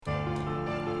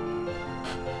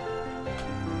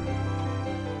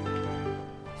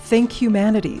Think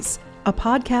Humanities, a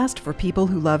podcast for people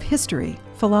who love history,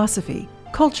 philosophy,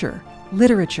 culture,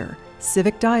 literature,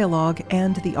 civic dialogue,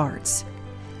 and the arts.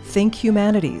 Think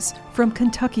Humanities from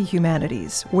Kentucky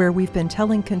Humanities, where we've been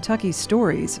telling Kentucky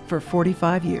stories for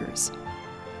 45 years.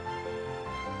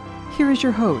 Here is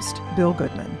your host, Bill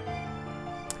Goodman.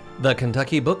 The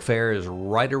Kentucky Book Fair is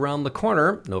right around the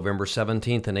corner, November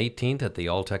 17th and 18th at the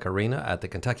Alltech Arena at the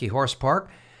Kentucky Horse Park.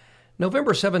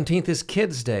 November 17th is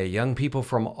Kids Day. Young people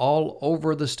from all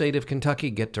over the state of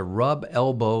Kentucky get to rub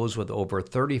elbows with over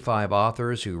 35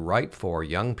 authors who write for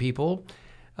young people.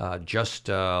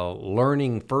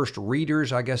 Learning first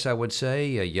readers, I guess I would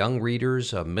say, young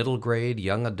readers, middle grade,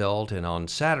 young adult, and on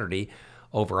Saturday,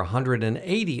 over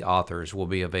 180 authors will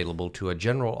be available to a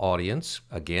general audience,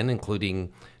 again,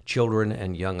 including children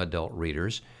and young adult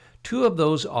readers. Two of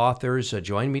those authors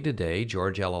join me today.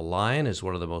 George Ella Lyon is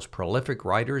one of the most prolific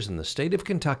writers in the state of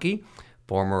Kentucky,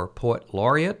 former poet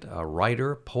laureate, a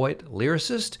writer, poet,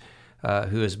 lyricist,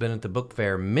 who has been at the book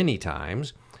fair many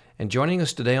times. And joining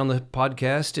us today on the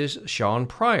podcast is Shawn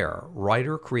Pryor,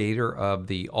 writer, creator of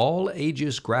the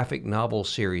all-ages graphic novel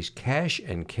series Cash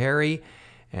and Carry,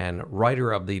 and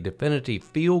writer of the definitive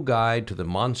field guide to the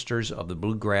monsters of the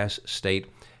Bluegrass State.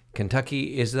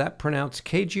 Kentucky, is that pronounced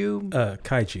Kaiju?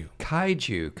 Kaiju.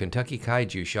 Kaiju, Kentucky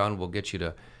Kaiju. Shawn, we'll get you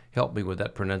to help me with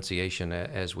that pronunciation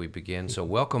as we begin. So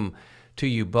welcome to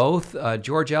you both.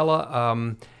 George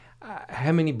Ella,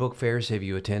 how many book fairs have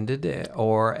you attended,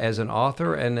 or as an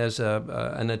author and as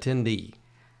an attendee?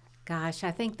 Gosh,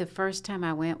 I think the first time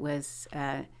I went was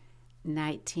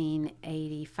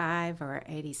 1985 or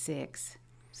 86.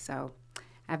 So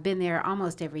I've been there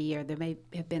almost every year. There may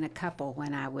have been a couple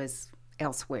when I was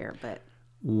elsewhere, but...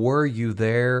 Were you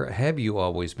there? Have you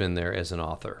always been there as an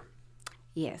author?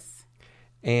 Yes.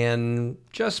 And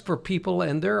just for people,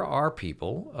 and there are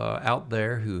people out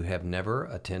there who have never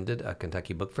attended a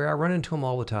Kentucky Book Fair. I run into them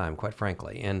all the time, quite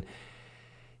frankly. And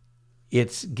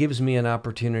it gives me an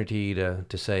opportunity to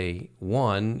say,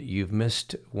 one, you've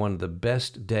missed one of the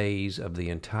best days of the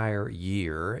entire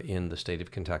year in the state of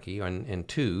Kentucky, and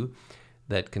two,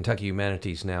 that Kentucky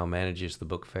Humanities now manages the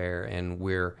book fair, and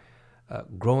we're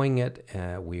growing it.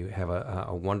 We have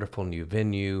a wonderful new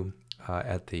venue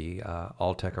at the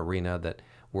Alltech Arena that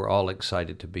we're all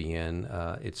excited to be in.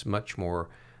 It's much more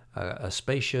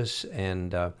spacious,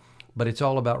 but it's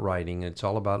all about writing. It's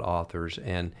all about authors.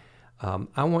 And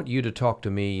I want you to talk to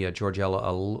me, George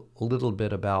Ella, a little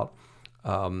bit about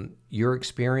your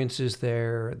experiences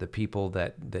there, the people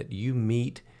that you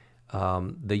meet,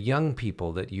 the young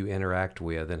people that you interact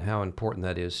with, and how important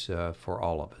that is for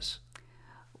all of us.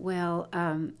 Well,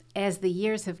 as the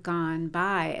years have gone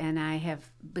by and I have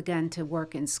begun to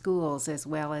work in schools as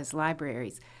well as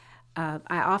libraries, I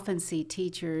often see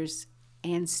teachers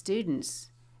and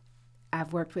students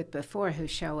I've worked with before who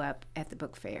show up at the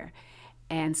book fair.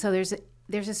 And so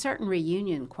there's a certain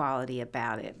reunion quality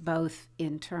about it, both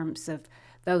in terms of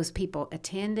those people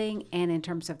attending and in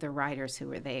terms of the writers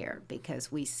who are there,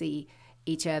 because we see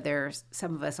each other.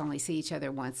 Some of us only see each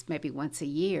other maybe once a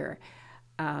year.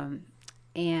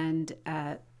 And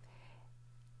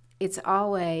it's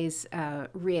always a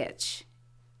rich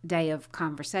day of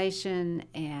conversation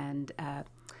and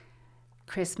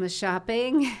Christmas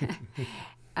shopping.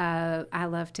 I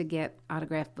love to get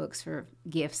autographed books for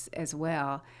gifts as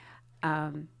well.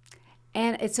 And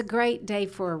it's a great day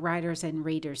for writers and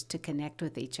readers to connect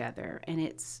with each other. And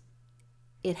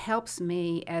it helps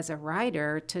me as a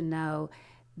writer to know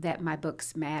that my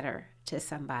books matter to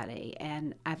somebody.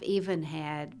 And I've even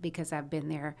had, because I've been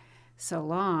there so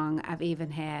long, I've even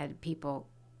had people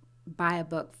buy a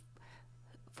book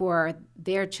for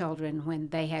their children when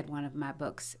they had one of my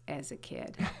books as a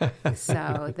kid.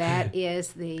 So that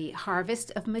is the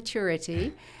harvest of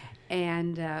maturity,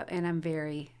 and I'm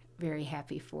very, very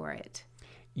happy for it.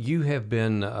 You have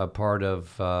been a part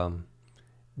of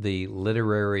the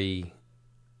literary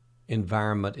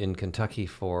environment in Kentucky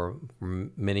for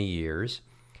many years.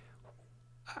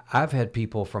 I've had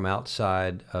people from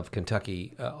outside of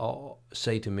Kentucky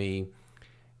say to me,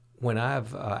 when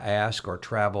I've asked or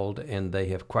traveled and they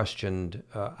have questioned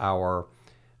our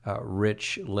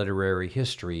rich literary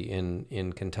history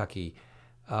in Kentucky,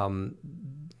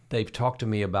 they've talked to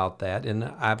me about that, and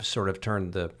I've sort of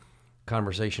turned the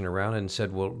conversation around and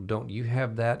said, well, don't you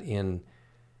have that in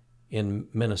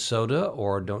Minnesota,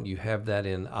 or don't you have that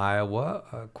in Iowa?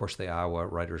 Of course, the Iowa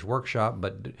Writers Workshop,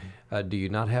 but do you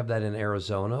not have that in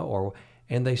Arizona?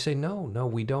 And they say, no,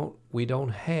 we don't. We don't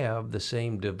have the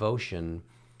same devotion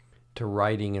to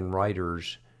writing and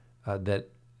writers that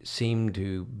seem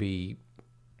to be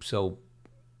so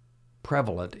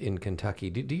prevalent in Kentucky.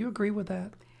 Do you agree with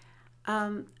that?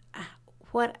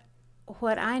 what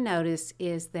I notice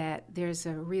is that there's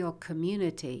a real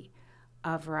community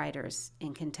of writers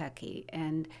in Kentucky,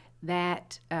 and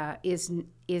that is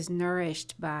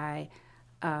nourished by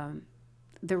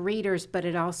the readers, but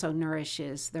it also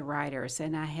nourishes the writers.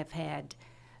 And I had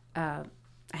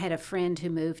a friend who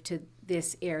moved to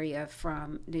this area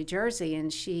from New Jersey,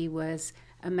 and she was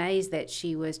amazed that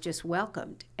she was just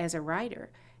welcomed as a writer.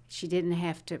 She didn't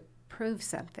have to prove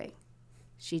something.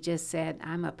 She just said,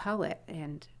 "I'm a poet,"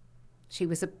 and she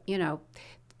was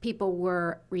people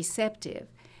were receptive.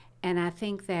 And I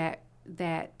think that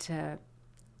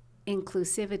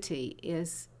inclusivity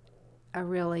is a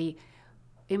really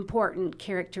important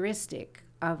characteristic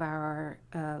of our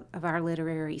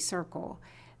literary circle,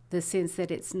 the sense that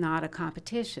it's not a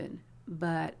competition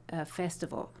but a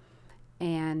festival.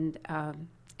 And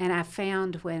I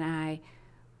found when I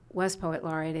was poet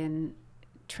laureate and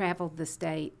traveled the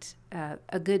state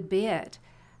a good bit,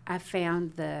 I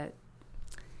found the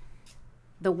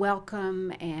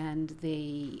welcome and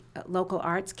the local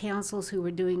arts councils who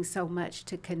were doing so much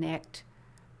to connect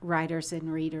writers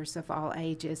and readers of all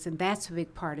ages, and that's a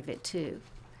big part of it too.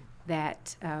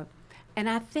 And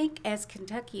I think as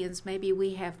Kentuckians, maybe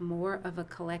we have more of a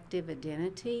collective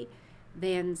identity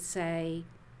than, say,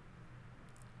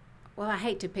 well, I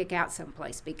hate to pick out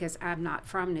someplace because I'm not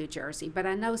from New Jersey, but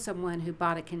I know someone who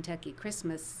bought a Kentucky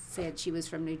Christmas said she was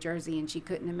from New Jersey and she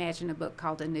couldn't imagine a book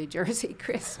called A New Jersey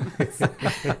Christmas.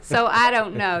 So I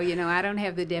don't know, I don't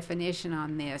have the definition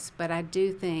on this, but I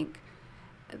do think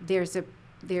there's a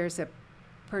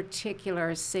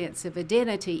particular sense of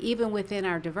identity, even within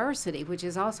our diversity, which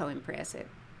is also impressive.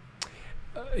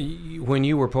 When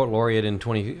you were poet laureate in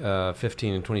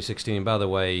 2015 and 2016, and by the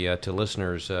way, to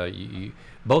listeners,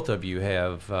 both of you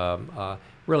have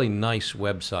really nice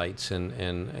websites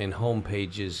and home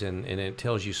pages, and it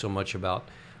tells you so much about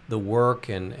the work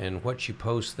and what you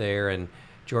post there. And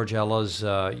George Ella's,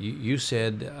 you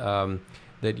said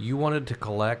that you wanted to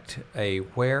collect a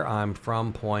Where I'm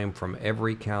From poem from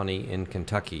every county in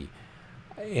Kentucky,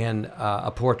 and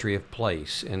a poetry of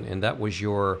place, and that was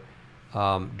your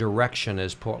direction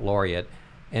as poet laureate.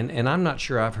 And I'm not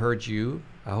sure I've heard you,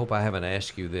 I hope I haven't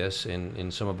asked you this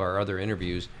in some of our other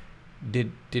interviews,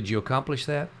 did you accomplish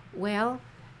that? Well,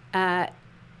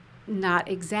 not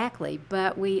exactly,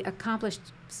 but we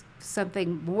accomplished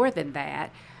something more than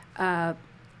that.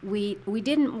 We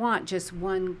didn't want just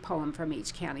one poem from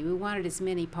each county. We wanted as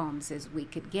many poems as we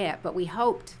could get, but we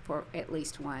hoped for at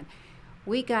least one.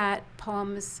 We got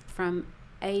poems from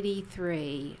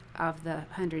 83 of the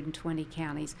 120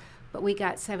 counties, but we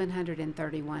got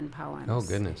 731 poems. Oh,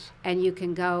 goodness. And you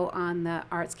can go on the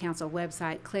Arts Council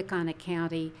website, click on a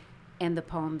county, and the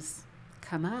poems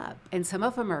come up. And some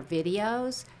of them are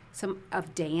videos, some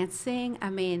of dancing.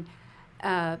 I mean,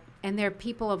 and they're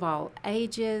people of all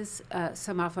ages.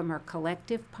 Some of them are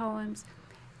collective poems.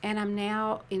 And I'm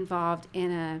now involved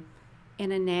in a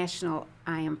national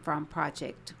I Am From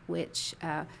project, which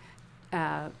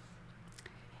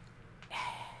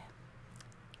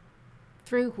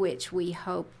through which we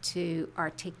hope to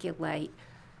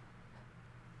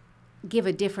give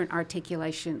a different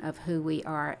articulation of who we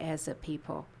are as a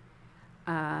people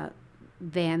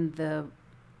than the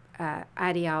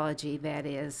ideology that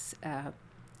is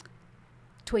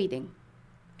tweeting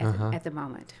at the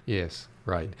moment. Yes,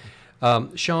 right.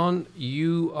 Shawn,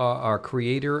 you are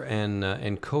creator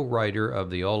and co-writer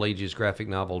of the all-ages graphic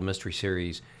novel mystery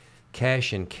series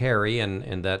Cash and Carrie,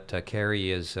 and that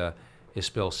Carrie is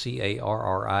spelled Carrie,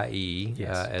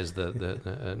 yes. As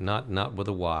the not with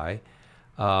a Y.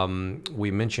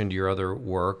 We mentioned your other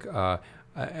work.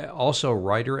 Also,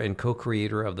 writer and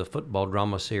co-creator of the football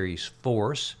drama series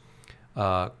Force,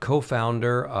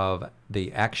 co-founder of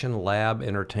the Action Lab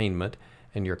Entertainment,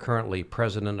 and you're currently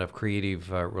president of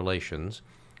creative relations.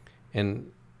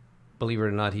 And believe it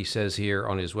or not, he says here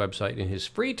on his website, in his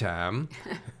free time,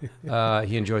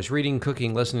 he enjoys reading,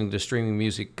 cooking, listening to streaming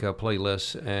music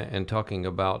playlists, and talking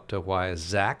about why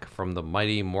Zach from the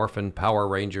Mighty Morphin Power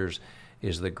Rangers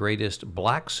is the greatest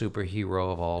black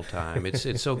superhero of all time.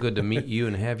 It's so good to meet you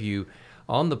and have you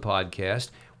on the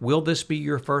podcast. Will this be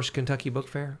your first Kentucky Book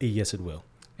Fair? Yes, it will.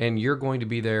 And you're going to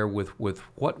be there with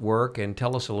what work? And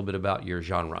tell us a little bit about your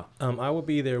genre. I will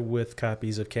be there with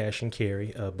copies of Cash and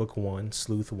Carrie, Book 1,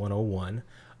 Sleuth 101.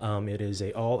 It is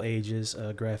a all-ages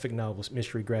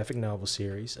mystery graphic novel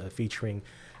series featuring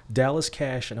Dallas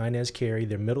Cash and Inez Carey.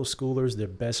 They're middle schoolers, they're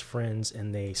best friends,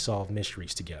 and they solve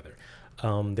mysteries together.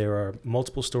 There are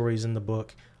multiple stories in the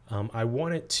book. I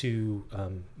wanted to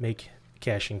make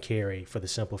Cash and Carrie for the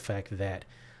simple fact that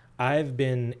I've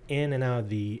been in and out of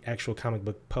the actual comic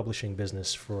book publishing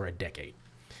business for a decade.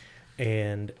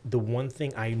 And the one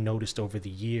thing I noticed over the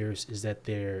years is that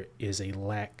there is a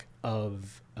lack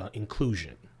of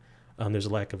inclusion. There's a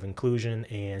lack of inclusion,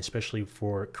 and especially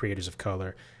for creators of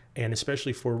color, and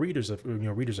especially for readers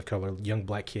of color, young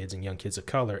Black kids and young kids of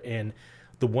color. And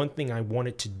the one thing I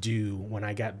wanted to do when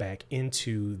I got back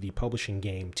into the publishing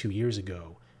game 2 years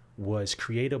ago was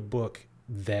create a book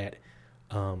that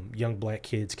young Black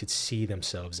kids could see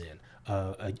themselves in,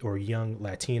 or young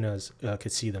Latinas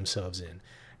could see themselves in,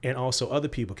 and also other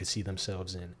people could see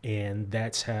themselves in. And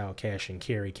that's how Cash and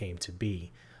Carry came to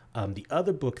be. The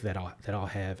other book that I'll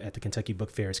have at the Kentucky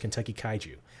Book Fair is Kentucky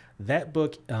Kaiju. That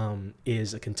book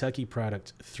is a Kentucky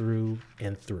product through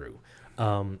and through.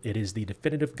 It is the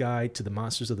definitive guide to the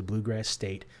monsters of the Bluegrass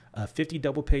State. 50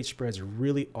 double-page spreads of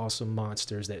really awesome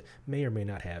monsters that may or may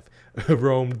not have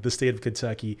roamed the state of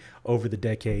Kentucky over the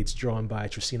decades, drawn by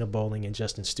Tracina Bowling and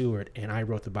Justin Stewart, and I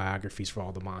wrote the biographies for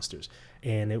all the monsters.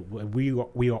 And we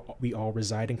all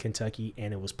reside in Kentucky,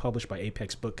 and it was published by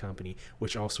Apex Book Company,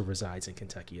 which also resides in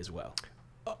Kentucky as well.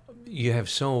 You have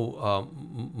so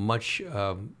much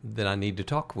that I need to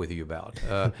talk with you about,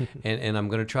 and I'm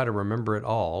going to try to remember it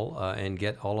all and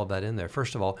get all of that in there.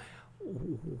 First of all,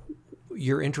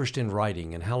 your interest in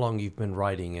writing and how long you've been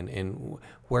writing, and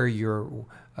where you're,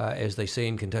 as they say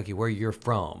in Kentucky, where you're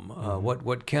from.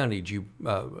 What county did you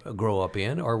grow up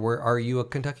in, or where are you a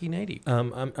Kentucky native?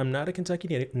 I'm not a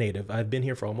Kentucky native. I've been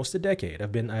here for almost a decade.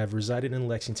 I've resided in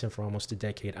Lexington for almost a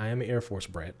decade. I am an Air Force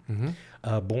brat.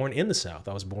 Born in the South.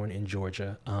 I was born in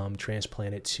Georgia,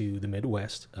 transplanted to the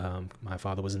Midwest. My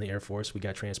father was in the Air Force. We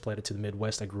got transplanted to the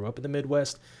Midwest. I grew up in the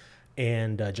Midwest,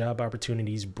 and job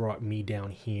opportunities brought me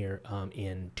down here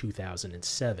in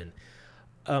 2007.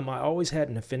 I always had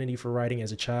an affinity for writing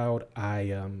as a child.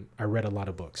 I read a lot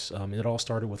of books. It all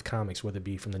started with comics, whether it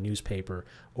be from the newspaper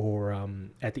or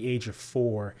at the age of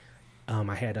 4,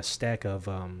 I had a stack of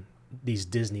these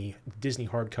Disney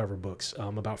hardcover books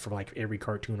about for like every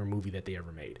cartoon or movie that they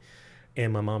ever made.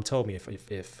 And my mom told me if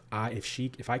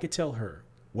I could tell her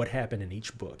what happened in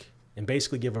each book and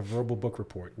basically give a verbal book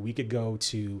report, we could go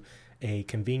to a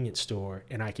convenience store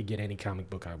and I could get any comic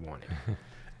book I wanted.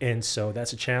 And so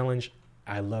that's a challenge.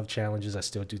 I love challenges. I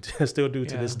still do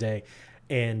to this day.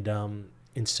 And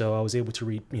so I was able to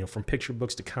read, from picture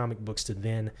books to comic books to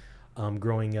then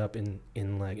growing up in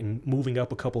moving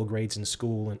up a couple of grades in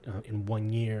school in 1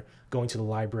 year, going to the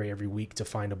library every week to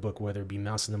find a book, whether it be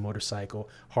Mouse and the Motorcycle,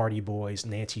 Hardy Boys,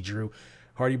 Nancy Drew.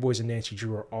 Hardy Boys and Nancy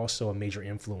Drew are also a major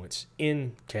influence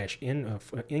in Cash and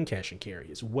Carry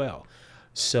as well.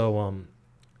 So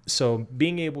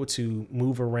being able to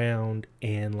move around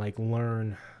and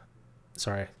learn.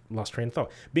 Sorry, I lost train of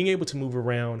thought. Being able to move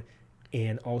around,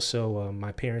 and also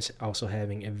my parents also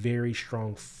having a very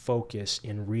strong focus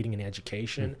in reading and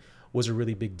education was a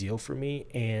really big deal for me.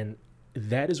 And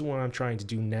that is what I'm trying to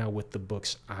do now with the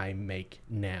books I make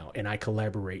now and I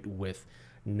collaborate with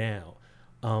now.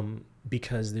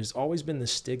 Because there's always been the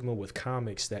stigma with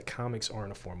comics that comics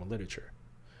aren't a form of literature.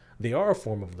 They are a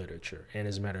form of literature, and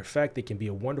as a matter of fact, they can be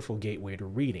a wonderful gateway to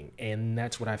reading. And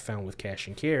that's what I found with Cash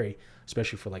and Carry,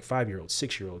 especially for 5-year-olds,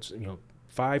 6-year-olds,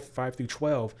 5 through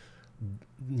 12.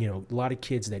 A lot of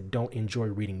kids that don't enjoy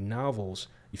reading novels,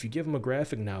 if you give them a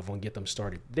graphic novel and get them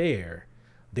started there,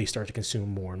 they start to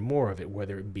consume more and more of it,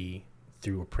 whether it be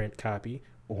through a print copy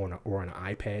or on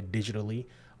an iPad digitally,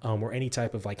 or any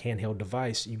type of handheld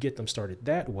device. You get them started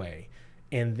that way.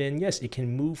 And then, yes, it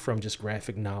can move from just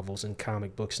graphic novels and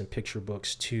comic books and picture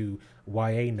books to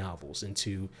YA novels and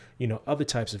to, other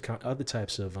types of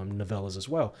novellas as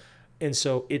well. And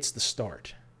so it's the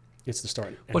start.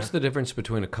 What's the difference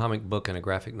between a comic book and a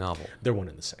graphic novel? They're one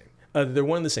and the same.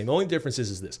 The only difference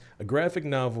is this. A graphic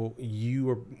novel, you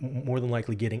are more than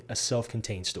likely getting a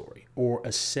self-contained story or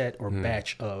a set or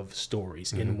batch of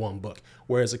stories in one book.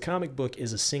 Whereas a comic book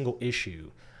is a single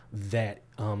issue that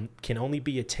can only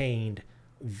be attained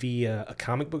via a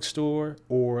comic book store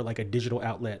or a digital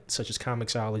outlet such as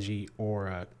Comixology or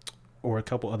a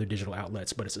couple other digital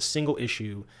outlets. But it's a single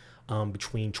issue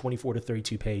between 24 to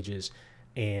 32 pages,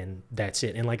 and that's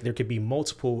it. And there could be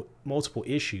multiple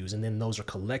issues, and then those are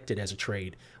collected as a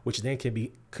trade, which then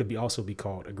could also be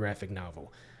called a graphic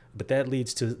novel. But that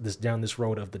leads to down this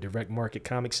road of the direct market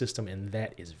comic system, and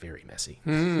that is very messy.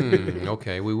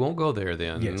 Okay, we won't go there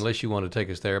then, yes, unless you want to take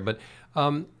us there. But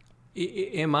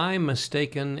am I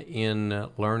mistaken in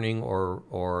learning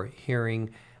or hearing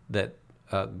that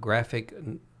graphic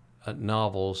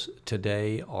novels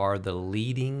today are the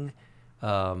leading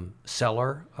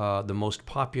seller, the most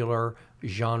popular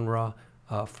genre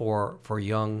for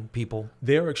young people?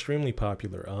 They're extremely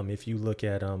popular. If you look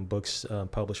at books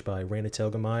published by Raina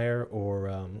Telgemeier,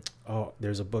 or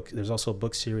there's also a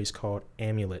book series called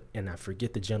Amulet, and I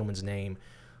forget the gentleman's name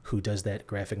who does that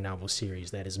graphic novel series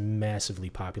that is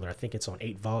massively popular. I think it's on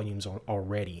 8 volumes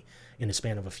already in the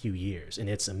span of a few years, and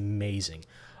it's amazing.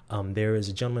 There is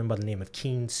a gentleman by the name of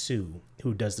Keen Sue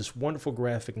who does this wonderful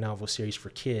graphic novel series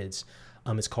for kids.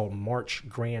 It's called March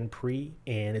Grand Prix,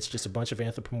 and it's just a bunch of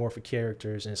anthropomorphic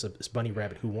characters, and it's this bunny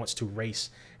rabbit who wants to race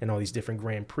in all these different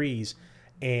Grand Prix.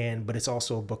 But it's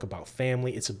also a book about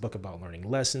family. It's a book about learning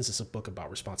lessons. It's a book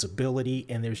about responsibility.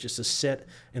 And there's just a set,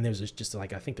 and there's just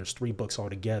like, I think there's 3 books all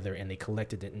together, and they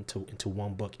collected it into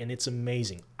one book. And it's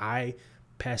amazing. I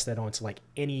pass that on to like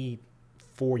any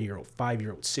 4-year-old,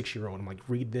 5-year-old, 6-year-old. I'm like,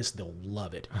 read this, they'll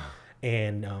love it.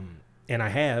 And I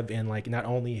have, and like, not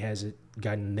only has it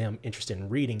gotten them interested in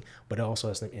reading, but it also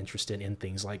has them interested in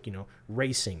things like,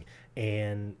 racing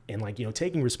and like,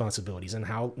 taking responsibilities, and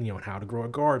how, how to grow a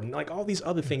garden, like all these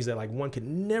other things that like one could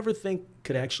never think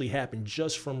could actually happen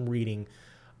just from reading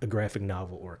a graphic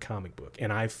novel or a comic book.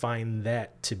 And I find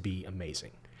that to be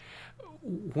amazing.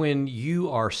 When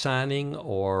you are signing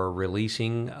or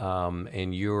releasing,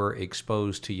 and you're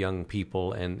exposed to young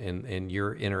people and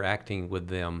you're interacting with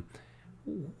them,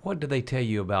 what do they tell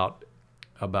you about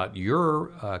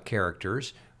your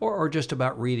characters, or just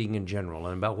about reading in general,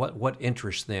 and about what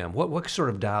interests them? What sort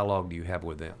of dialogue do you have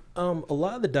with them? A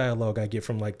lot of the dialogue I get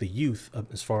from like the youth,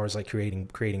 as far as like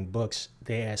creating books,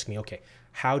 they ask me, okay,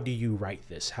 how do you write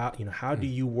this? How do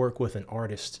you work with an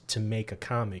artist to make a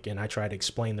comic? And I try to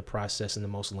explain the process in the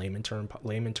most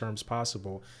layman terms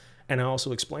possible. And I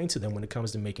also explain to them, when it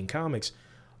comes to making comics,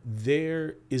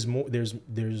 there's more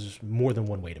than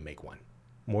one way to make one.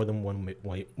 More than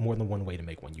one way to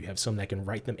make one. You have some that can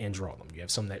write them and draw them. You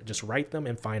have some that just write them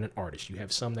and find an artist. You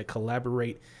have some that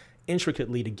collaborate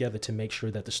intricately together to make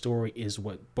sure that the story is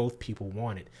what both people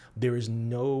wanted. There's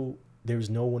no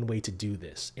one way to do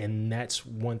this. And that's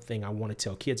one thing I want to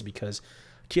tell kids, because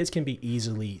kids can be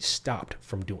easily stopped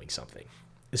from doing something,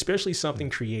 especially something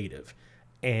creative.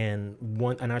 And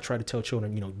I try to tell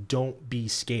children, don't be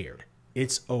scared.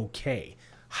 It's okay.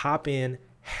 Hop in,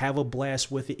 have a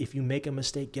blast with it. If you make a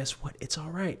mistake, guess what? It's all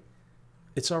right.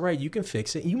 It's all right. You can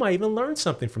fix it. You might even learn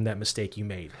something from that mistake you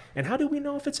made. And how do we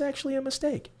know if it's actually a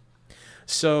mistake?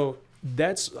 So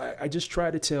I just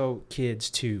try to tell kids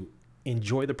to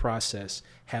enjoy the process,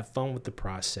 have fun with the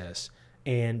process,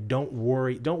 and don't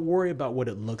worry about what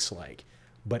it looks like,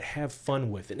 but have fun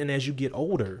with it. And as you get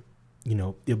older,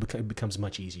 it becomes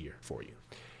much easier for you.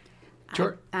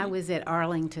 I was at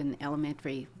Arlington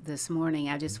Elementary this morning.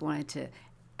 I just wanted to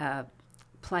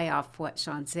play off what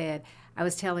Shawn said. I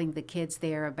was telling the kids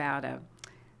there about a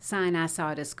sign I saw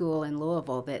at a school in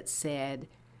Louisville that said,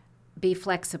 "Be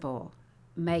flexible,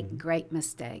 make great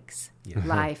mistakes. Yeah.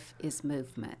 Life is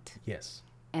movement." Yes.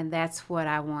 And that's what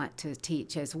I want to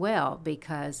teach as well,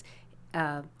 because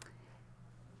our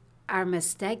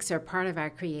mistakes are part of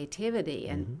our creativity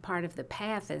and part of the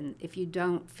path. And if you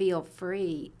don't feel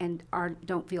free and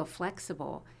don't feel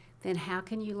flexible, then how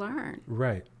can you learn?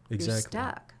 Right. Exactly. You're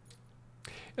stuck.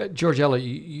 Georgella,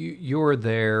 you're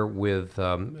there with.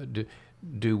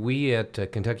 Do we at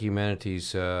Kentucky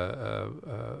Humanities,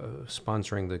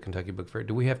 sponsoring the Kentucky Book Fair,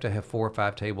 do we have to have 4 or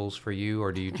 5 tables for you,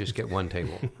 or do you just get one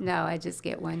table? No, I just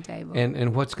get one table.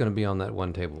 And what's going to be on that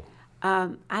one table?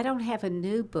 I don't have a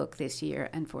new book this year,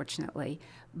 unfortunately,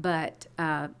 but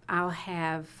I'll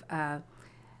have a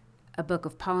book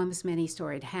of poems, Many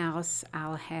Storied House.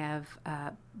 I'll have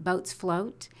Boats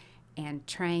Float and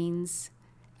Trains.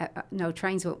 No,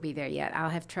 trains won't be there yet.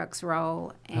 I'll have Trucks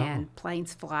Roll and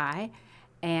Planes Fly.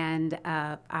 And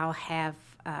I'll have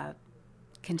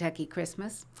Kentucky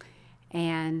Christmas.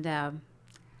 And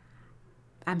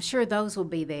I'm sure those will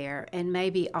be there. And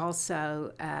maybe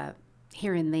also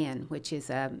Here and Then, which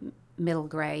is a middle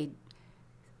grade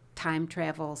time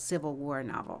travel Civil War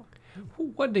novel.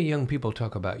 What do young people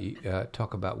talk about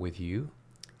with you?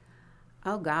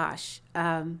 Oh, gosh.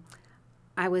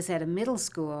 I was at a middle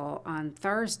school on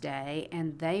Thursday,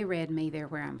 and they read me their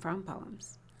Where I'm From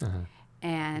poems. Uh-huh.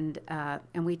 And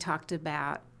we talked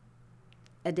about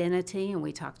identity, and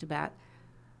we talked about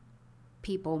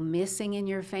people missing in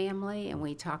your family, and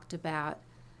we talked about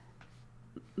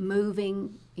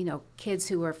moving, kids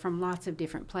who are from lots of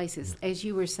different places, as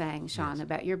you were saying, Shawn, yes,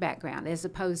 about your background, as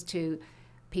opposed to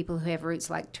people who have roots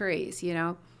like trees,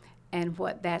 and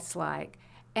what that's like.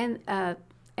 And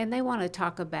they want to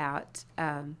talk about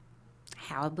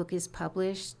how a book is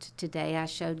published. Today I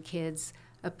showed kids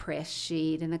a press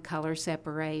sheet and a color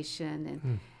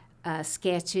separation and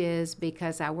sketches,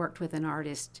 because I worked with an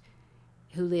artist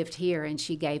who lived here, and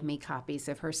she gave me copies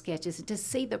of her sketches, and to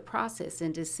see the process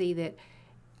and to see that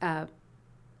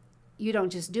you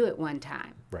don't just do it one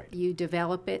time. Right. You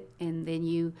develop it, and then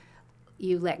you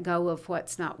let go of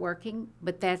what's not working,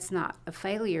 but that's not a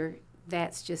failure.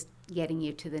 That's just getting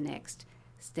you to the next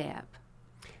step.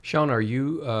 Shawn, are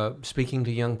you speaking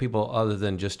to young people other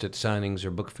than just at signings or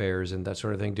book fairs and that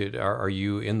sort of thing? Are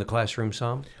you in the classroom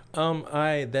some?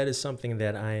 That is something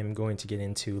that I am going to get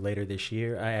into later this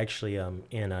year. I actually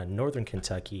in northern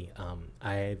Kentucky.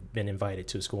 I've been invited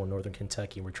to a school in northern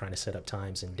Kentucky, and we're trying to set up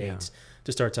times and dates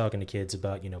to start talking to kids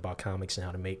about about comics and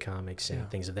how to make comics and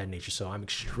things of that nature. So I'm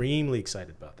extremely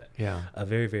excited about that. Yeah,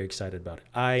 very, very excited about it.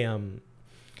 I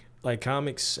like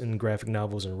comics and graphic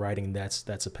novels and writing.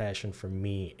 That's a passion for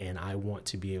me, and I want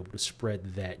to be able to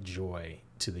spread that joy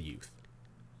to the youth.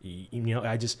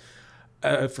 I just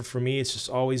for me, it's just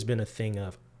always been a thing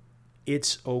of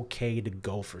it's okay to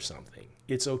go for something.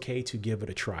 It's okay to give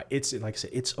it a try. It's like I said,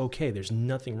 it's okay. There's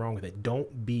nothing wrong with it.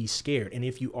 Don't be scared. And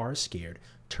if you are scared,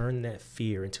 turn that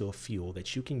fear into a fuel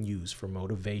that you can use for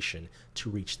motivation to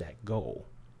reach that goal.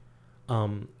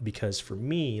 Because for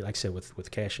me, like I said,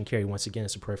 with Cash and Carry, once again,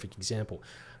 it's a perfect example.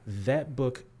 That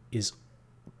book is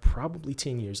probably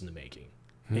 10 years in the making,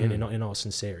 and in all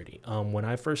sincerity. When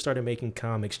I first started making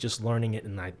comics, just learning it,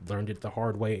 and I learned it the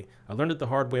hard way. I learned it the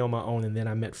hard way on my own, and then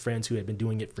I met friends who had been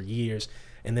doing it for years,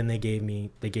 and then they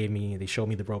showed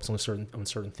me the ropes on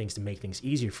certain things to make things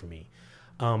easier for me.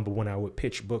 But when I would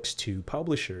pitch books to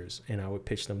publishers, and I would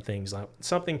pitch them things like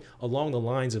something along the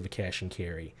lines of a Cash and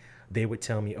Carry, they would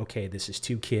tell me, okay, this is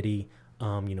too kiddie.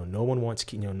 No one wants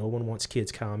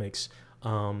kids comics.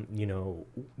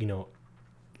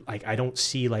 Like I don't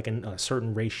see like a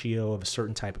certain ratio of a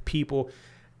certain type of people.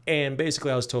 And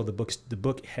basically I was told the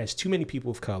book has too many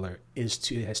people of color, it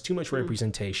has too much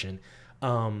representation.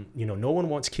 No one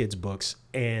wants kids books,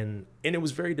 and it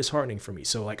was very disheartening for me.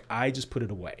 So like I just put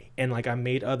it away, and like I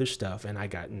made other stuff, and I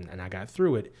got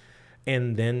through it.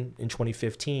 And then in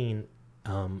 2015,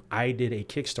 I did a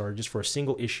Kickstarter just for a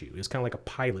single issue. It was kind of like a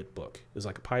pilot book. It was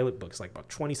like a pilot book. It's like about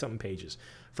 20-something pages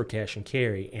for Cash and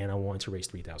Carry, and I wanted to raise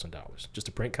 $3,000 just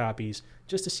to print copies,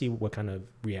 just to see what kind of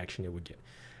reaction it would get.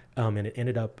 And it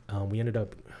ended up, we ended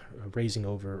up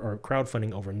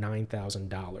crowdfunding over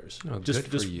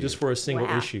 $9,000 just for a single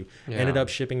issue. Yeah. Ended up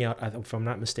shipping out, if I'm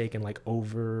not mistaken,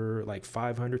 over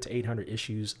 500 to 800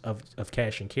 issues of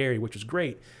Cash and Carry, which was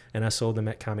great. And I sold them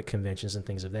at comic conventions and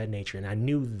things of that nature. And I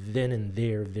knew then and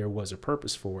there was a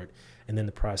purpose for it. And then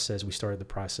we started the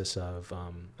process of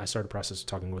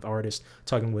talking with artists,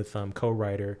 talking with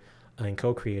co-writer and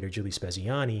co-creator Julie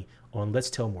Speziani on Let's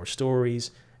Tell More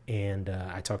Stories. And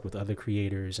I talked with other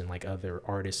creators and like other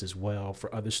artists as well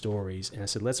for other stories. And I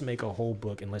said, let's make a whole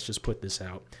book and let's just put this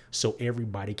out so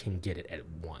everybody can get it at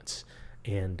once.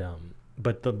 And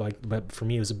but for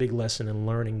me, it was a big lesson in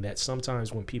learning that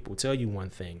sometimes when people tell you one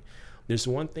thing, there's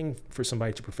one thing for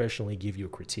somebody to professionally give you a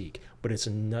critique, but it's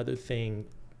another thing,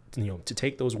 to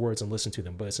take those words and listen to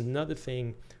them. But it's another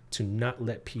thing to not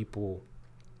let people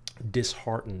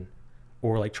dishearten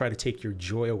or like try to take your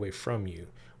joy away from you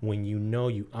when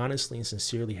you honestly and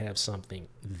sincerely have something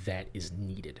that is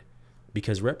needed,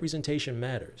 because representation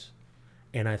matters.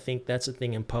 And I think that's a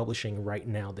thing in publishing right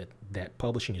now that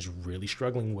publishing is really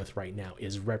struggling with right now,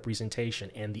 is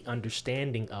representation and the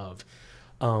understanding of,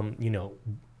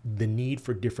 the need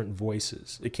for different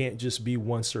voices. It can't just be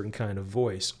one certain kind of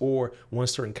voice, or one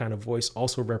certain kind of voice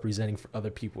also representing for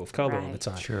other people of color all the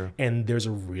time. Sure. And there's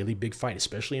a really big fight,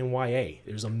 especially in YA.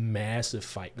 There's a massive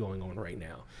fight going on right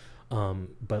now.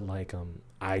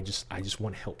 I just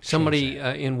want to help. Somebody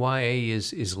in YA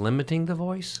is limiting the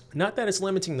voice? Not that it's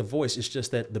limiting the voice. It's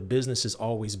just that the business has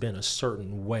always been a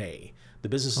certain way. The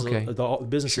business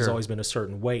has always been a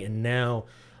certain way, and now,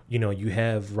 you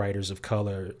have writers of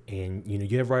color, and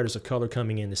you have writers of color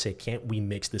coming in to say, can't we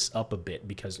mix this up a bit?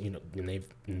 Because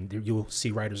you'll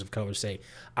see writers of color say,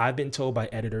 I've been told by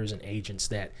editors and agents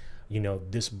that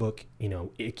this book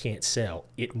it can't sell,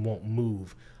 it won't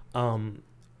move.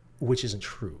 Which isn't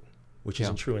true.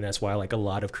 And that's why like a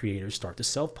lot of creators start to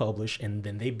self-publish, and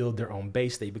then they build their own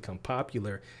base, they become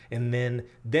popular, and then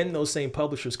those same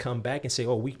publishers come back and say,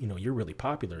 oh, you're really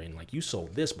popular, and like you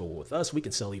sold this, but with us we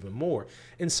can sell even more.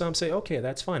 And some say, okay,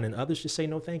 that's fine, and others just say,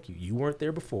 no thank you, you weren't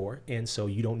there before, and so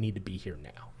you don't need to be here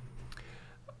now.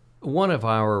 One of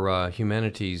our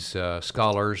humanities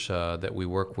scholars that we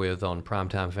work with on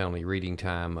Primetime Family Reading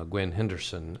Time, Gwen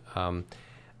Henderson,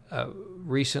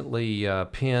 recently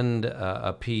penned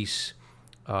a piece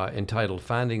entitled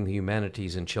Finding the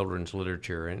Humanities in Children's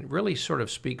Literature, and it really sort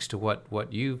of speaks to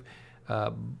what you've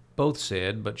both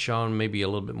said, but Shawn maybe a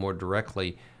little bit more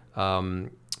directly.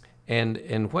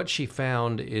 And what she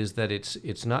found is that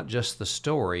it's not just the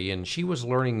story, and she was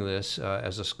learning this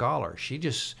as a scholar. She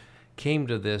just came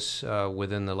to this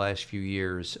within the last few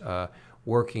years,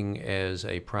 working as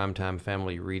a primetime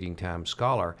family reading time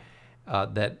scholar,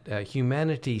 that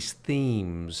humanities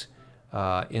themes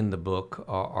in the book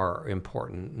are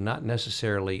important, not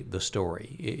necessarily the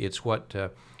story. It's what,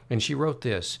 and she wrote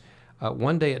this,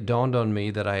 one day it dawned on me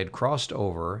that I had crossed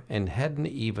over and hadn't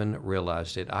even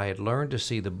realized it. I had learned to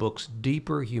see the book's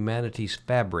deeper humanities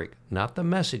fabric, not the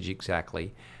message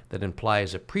exactly, that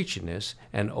implies a preachiness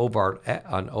and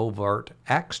an overt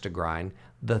axe to grind,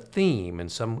 the theme, in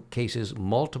some cases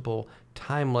multiple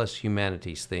timeless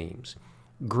humanities themes: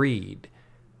 greed,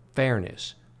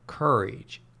 fairness,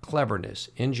 courage, cleverness,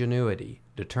 ingenuity,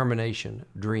 determination,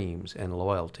 dreams, and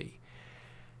loyalty.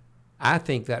 I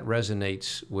think that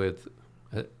resonates with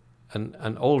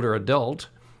an older adult,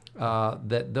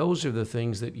 that those are the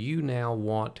things that you now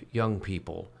want young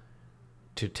people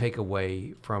to take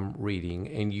away from reading,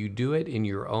 and you do it in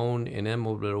your own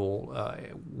inimitable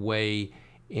way,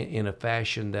 in a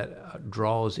fashion that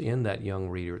draws in that young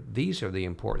reader. These are the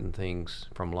important things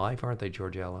from life, aren't they,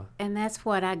 Georgella? And that's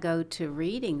what I go to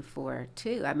reading for,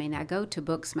 too. I mean, I go to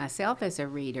books myself as a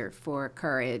reader for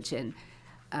courage and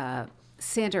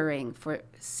centering, for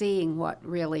seeing what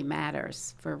really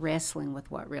matters, for wrestling with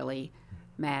what really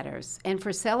matters, and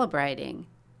for celebrating,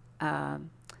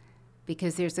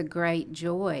 because there's a great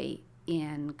joy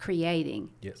in creating.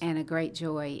 Yes. And a great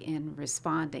joy in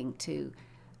responding to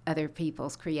other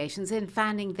people's creations and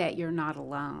finding that you're not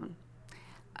alone.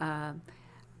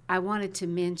 I wanted to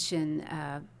mention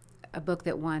a book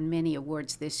that won many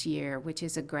awards this year, which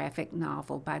is a graphic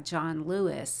novel by John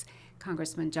Lewis,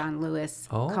 Congressman John Lewis,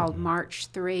 called March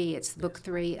 3. It's book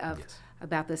 3 of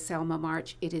about the Selma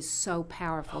March. It is so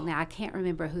powerful. Now, I can't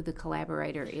remember who the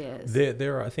collaborator is.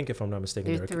 There are, I think, if I'm not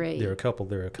mistaken, There are three. There are a couple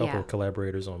of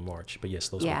collaborators on March. But yes,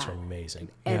 those books are amazing.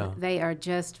 And they are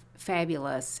just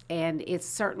fabulous. And it's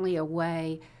certainly a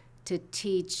way to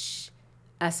teach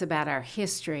us about our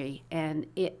history, and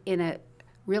in a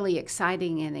really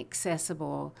exciting and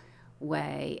accessible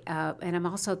way. And I'm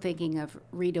also thinking of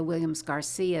Rita Williams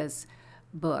Garcia's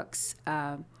books.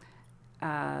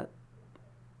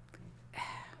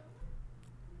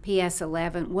 PS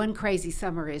 11, One Crazy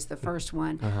Summer is the first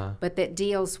one, but that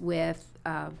deals with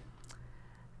the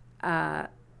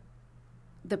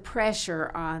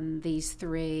pressure on these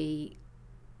 3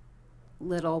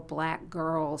 little black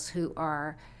girls who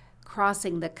are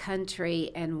crossing the country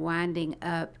and winding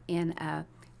up in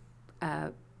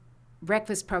a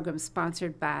breakfast program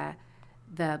sponsored by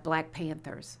the Black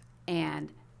Panthers.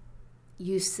 And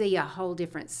you see a whole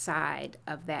different side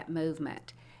of that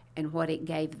movement and what it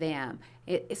gave them.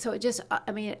 So it just,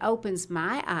 I mean, it opens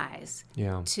my eyes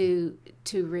to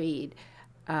read.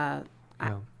 I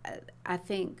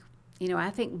think, I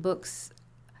think books,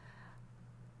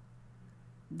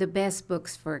 the best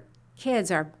books for kids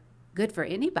are good for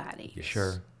anybody. Yes.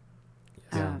 Sure.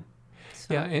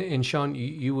 And Shawn,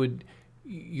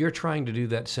 you're trying to do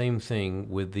that same thing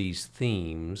with these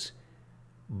themes,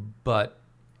 but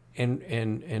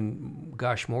and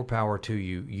gosh, more power to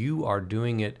you. You are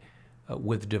doing it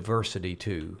with diversity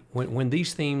too. When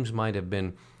these themes might have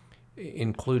been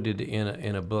included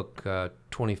in a book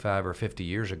 25 or 50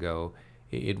 years ago,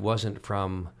 it wasn't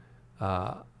from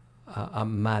a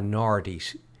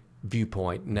minority's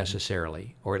viewpoint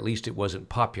necessarily, or at least it wasn't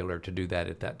popular to do that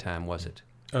at that time, was it?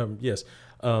 Yes,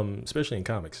 especially in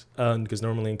comics, because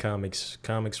normally in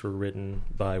comics were written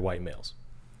by white males,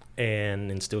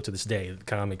 and still to this day, the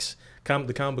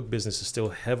comic book business is still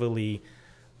heavily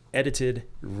edited,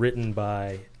 written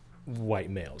by white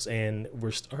males, and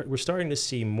we're starting to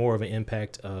see more of an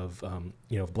impact of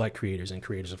black creators and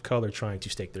creators of color trying to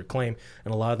stake their claim,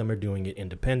 and a lot of them are doing it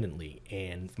independently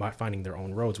and finding their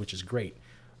own roads, which is great.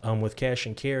 With Cash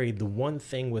and Carry, the one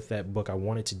thing with that book I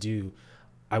wanted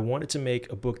to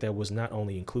make a book that was not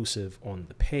only inclusive on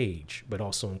the page, but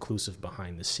also inclusive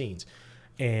behind the scenes.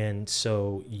 And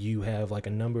so you have like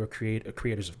a number of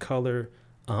creators of color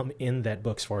in that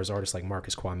book, as far as artists like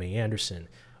Marcus Kwame Anderson,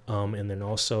 and then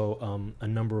also a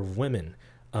number of women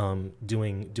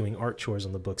doing art chores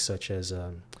on the book, such as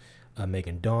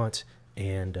Megan Daunt,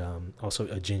 and also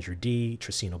Ginger D,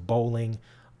 Tracina Bowling.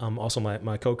 Also,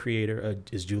 my co-creator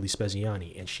is Julie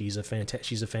Speziani, and she's a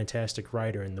fantastic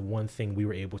writer. And the one thing we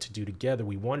were able to do together,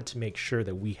 we wanted to make sure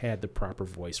that we had the proper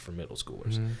voice for middle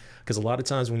schoolers, because a lot of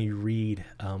times when you read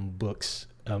books,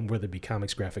 whether it be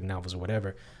comics, graphic novels, or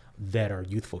whatever, that are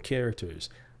youthful characters,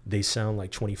 they sound like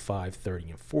 25,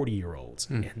 30, and 40-year-olds,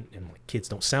 and like, kids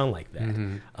don't sound like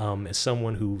that. As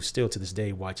someone who still to this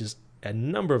day watches a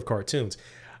number of cartoons,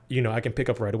 I can pick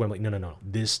up right away. I'm like, no.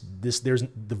 There's the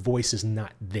voice is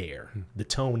not there. The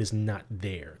tone is not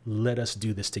there. Let us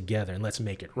do this together and let's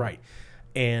make it right.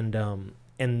 And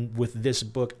with this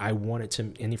book, I wanted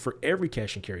to, and for every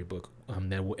cash and carry book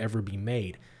that will ever be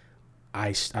made,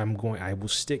 I will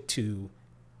stick to,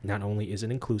 not only is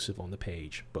it inclusive on the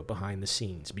page, but behind the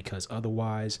scenes, because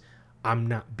otherwise I'm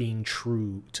not being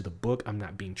true to the book, I'm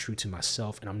not being true to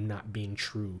myself, and I'm not being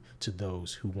true to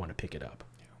those who want to pick it up.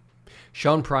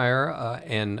 Shawn Pryor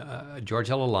and George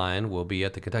Ella Lyon will be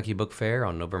at the Kentucky Book Fair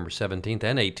on November 17th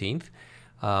and 18th.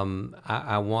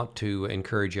 I want to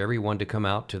encourage everyone to come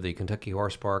out to the Kentucky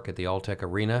Horse Park at the Alltech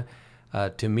Arena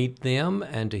to meet them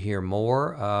and to hear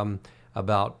more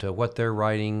about what they're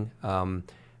writing.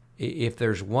 If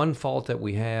there's one fault that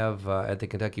we have at the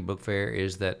Kentucky Book Fair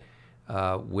is that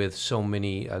with so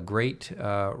many great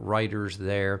writers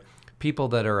there, people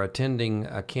that are attending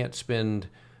can't spend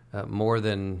more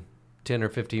than 10 or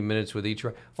 15 minutes with each,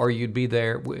 or you'd be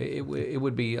there. It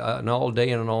would be an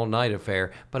all-day and an all-night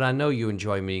affair. But I know you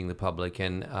enjoy meeting the public,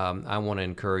 and I want to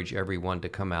encourage everyone to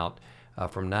come out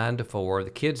from 9 to 4. The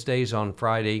Kids' Day's on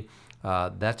Friday.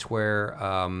 That's where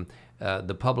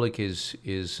the public is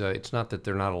it's not that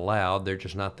they're not allowed, they're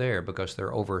just not there because there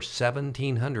are over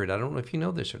 1,700, I don't know if you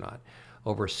know this or not,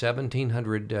 over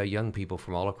 1,700 young people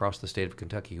from all across the state of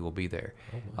Kentucky who will be there,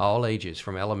 all ages,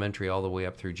 from elementary all the way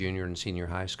up through junior and senior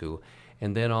high school.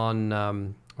 And then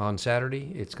on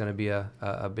Saturday, it's going to be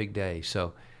a big day.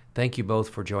 So thank you both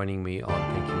for joining me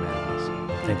on Think Humanities.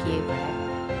 Thank you.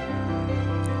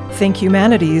 Think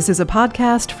Humanities is a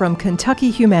podcast from Kentucky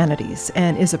Humanities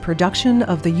and is a production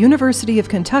of the University of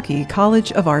Kentucky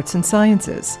College of Arts and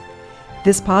Sciences.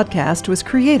 This podcast was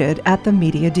created at the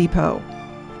Media Depot.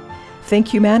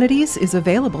 Think Humanities is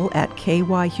available at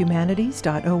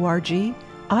kyhumanities.org,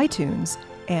 iTunes,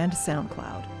 and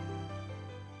SoundCloud.